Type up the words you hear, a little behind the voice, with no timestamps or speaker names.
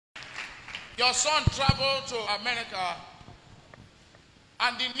Your son traveled to America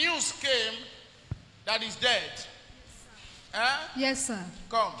and the news came that he's dead. Yes, sir.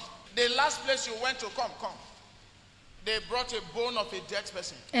 Come. The last place you went to, come. They brought a bone of a dead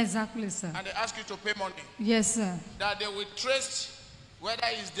person. Exactly, sir. And they asked you to pay money. Yes, sir. That they will trace whether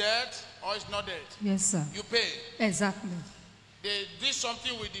he's dead or he's not dead. Yes, sir. You pay. Exactly. They did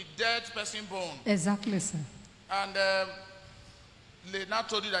something with the dead person bone. Exactly, sir. And they now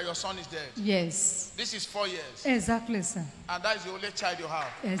told you that your son is dead. Yes. This is 4 years. Exactly, sir. And that is the only child you have.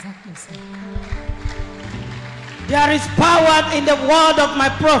 Exactly, sir. There is power in the word of my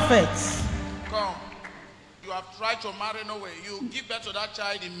prophets. Come. You have tried to marry no way. You give birth to that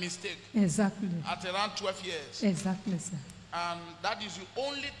child in mistake. Exactly. At around 12 years. Exactly, sir. And that is the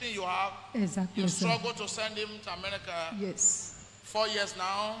only thing you have. Exactly, You sir. struggle to send him to America. Yes. 4 years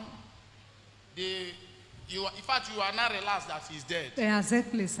now. In fact, you are not relaxed that he's dead.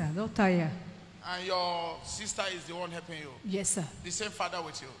 Exactly, sir. Don't tire. And your sister is the one helping you. Yes, sir. The same father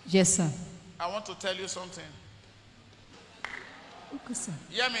with you. Yes, sir. I want to tell you something. Okay, sir.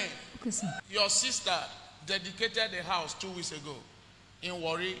 Hear me. Okay, sir. Your sister dedicated the house 2 weeks ago in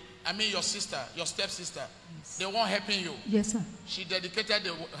Warri. I mean your sister, your stepsister. Yes. The one helping you. Yes, sir. She dedicated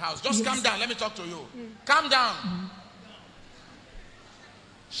the house. Just yes. Calm down. Let me talk to you. Calm down.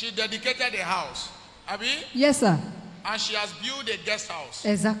 She dedicated the house. Abi? Yes, sir. And she has built a guest house.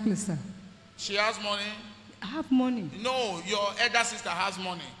 Exactly, sir. She has money. I have money. No, your elder sister has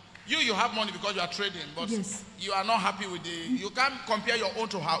money. You have money because you are trading, but yes. you are not happy with you can't compare your own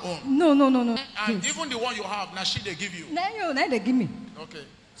to her own. No. And yes. even the one you have, now they give you. No, they give me. Okay.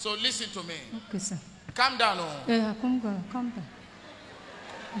 So listen to me. Okay, sir. Calm down. Oh. Yeah, calm down. Calm down.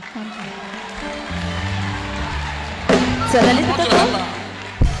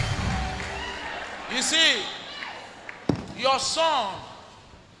 You see, your son,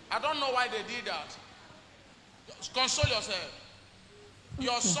 I don't know why they did that. Console yourself.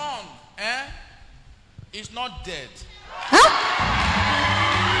 Your son, is not dead. Huh?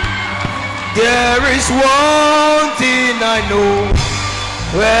 There is one thing I know,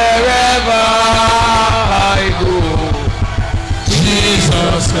 wherever I go,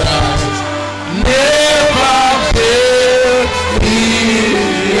 Jesus Christ never failed me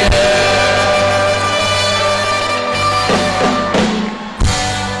yet.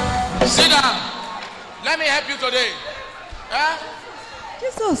 Sit down. Let me help you today.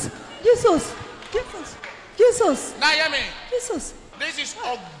 Jesus. Now hear me. Jesus. This is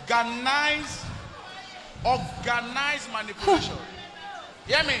organized manipulation.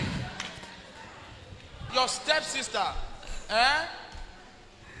 Hear me. Your stepsister,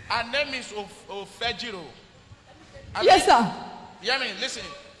 her name is Ofejiro. Yes, sir. Hear me. Listen.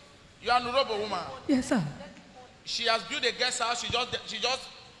 You are a Nurobo woman. Yes, sir. She has built a guest house. She just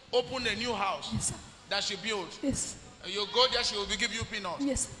opened a new house. Yes, sir. That she built. Yes. You go there, she will give you peanuts.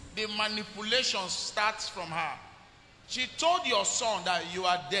 Yes. The manipulation starts from her. She told your son that you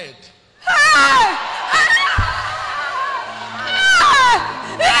are dead.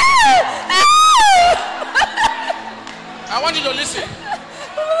 I want you to listen.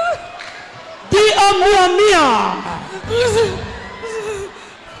 Listen.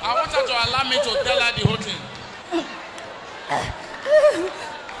 I want her to allow me to tell her the whole thing.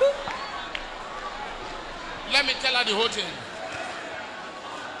 Let me tell her the whole thing.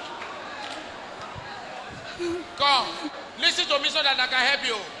 Come, listen to me so that I can help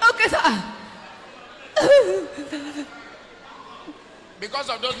you. Okay, sir. Because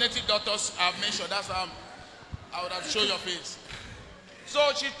of those native doctors I've mentioned, that's how I would have shown your face.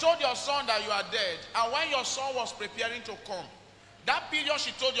 So she told your son that you are dead. And when your son was preparing to come, that period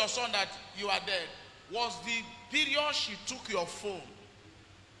she told your son that you are dead was the period she took your phone.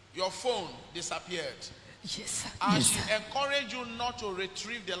 Your phone disappeared. Yes, sir. And yes, she sir. encouraged you not to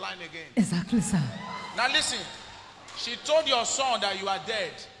retrieve the line again. Exactly, sir. Now listen. She told your son that you are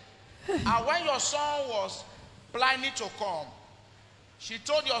dead. And when your son was planning to come, she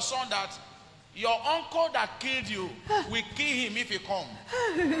told your son that your uncle that killed you will kill him if he comes.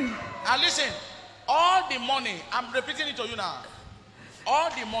 And listen, all the money, I'm repeating it to you now.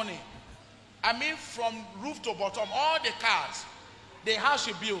 All the money, I mean from roof to bottom, all the cars, the house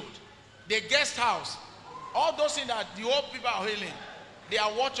she built, the guest house, all those things that the old people are hailing, they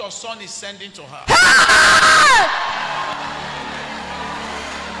are what your son is sending to her.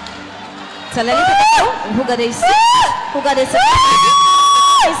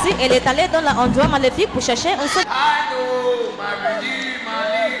 Ici, elle est allée dans l'endroit maléfique pour chercher un seul. I know my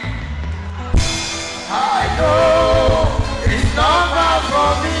Redeemer. I know it's not far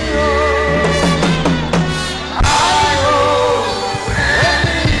from me. I know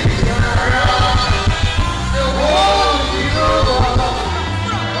any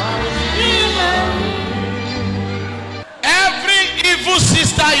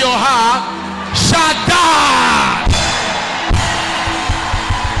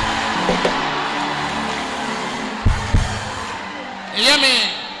You hear me?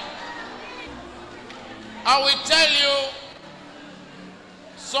 I will tell you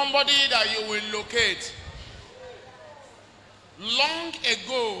somebody that you will locate. Long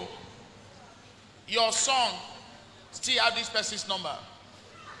ago, your son still have this person's number.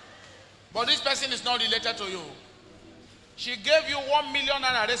 But this person is not related to you. She gave you 1 million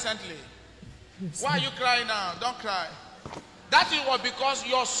naira recently. Yes, Why are you crying now? Don't cry. That is what because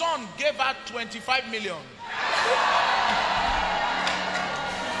your son gave her 25 million.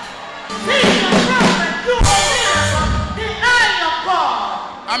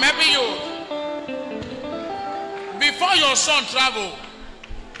 I'm helping you. Before your son travel,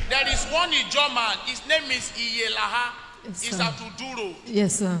 there is one Ijo man. His name is Iyelaha. Yes, It's sir. at Uduro.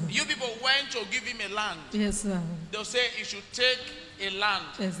 Yes, sir. You people went to give him a land. Yes, sir. They'll say he should take a land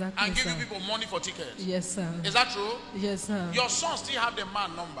Exactly, and give sir. you people money for tickets. Yes, sir. Is that true? Yes, sir. Your son still have the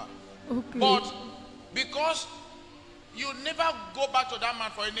man number. Okay. But because you never go back to that man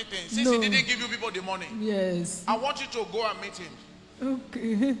for anything, since No. he didn't give you people the money, Yes. I want you to go and meet him.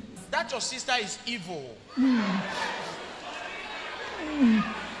 Okay. That your sister is evil.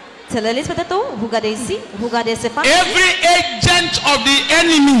 Celăliți pe tu, hugadesi, hugadesefan. Every agent of the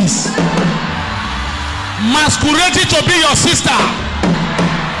enemies masquerading to be your sister,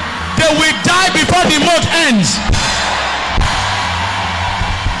 they will die before the month ends.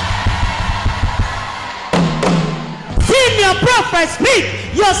 Senior prophet, speak.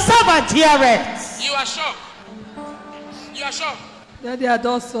 Your servant heareth. You are shocked. You are shocked. Daddy, I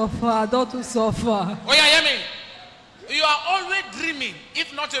don't suffer. I don't suffer. Oh, yeah, hear me. You are always dreaming,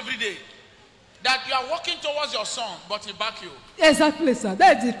 if not every day, that you are walking towards your son, but he back you. Exactly, sir.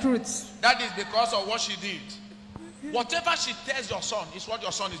 That's the truth. That is because of what she did. Whatever she tells your son is what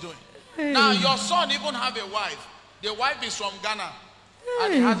your son is doing. Hey. Now, your son even have a wife. The wife is from Ghana.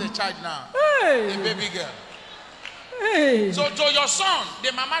 And he has a child now. Hey. A baby girl. Hey. So to your son,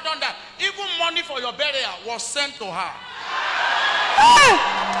 the mama done that. Even money for your burial was sent to her.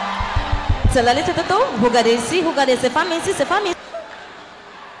 Celăliți pe tu, hugadesi, hugadesefan, minsi sefan, minsi.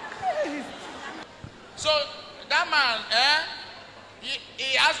 So that man,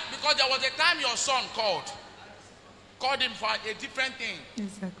 he asked, because there was a time your son called him for a different thing.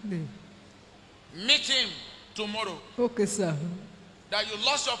 Exactly. Meet him tomorrow. Okay, sir. That you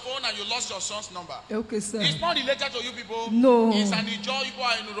lost your phone and you lost your son's number. Okay, sir. It's not related to you people. No. It's an Ijo, you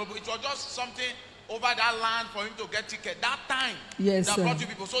are in Urobo. It was just something over that land for him to get ticket. That time Yes, that sir. brought you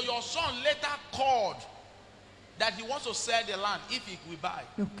people. So your son later called that he wants to sell the land if he will buy.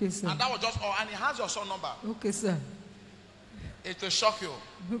 Okay, sir. And that was just all. And he has your son number. Okay, sir. It will shock you.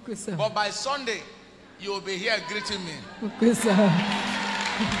 Okay, sir. But by Sunday, you will be here greeting me. Okay, sir.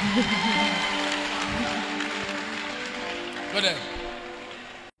 Go there.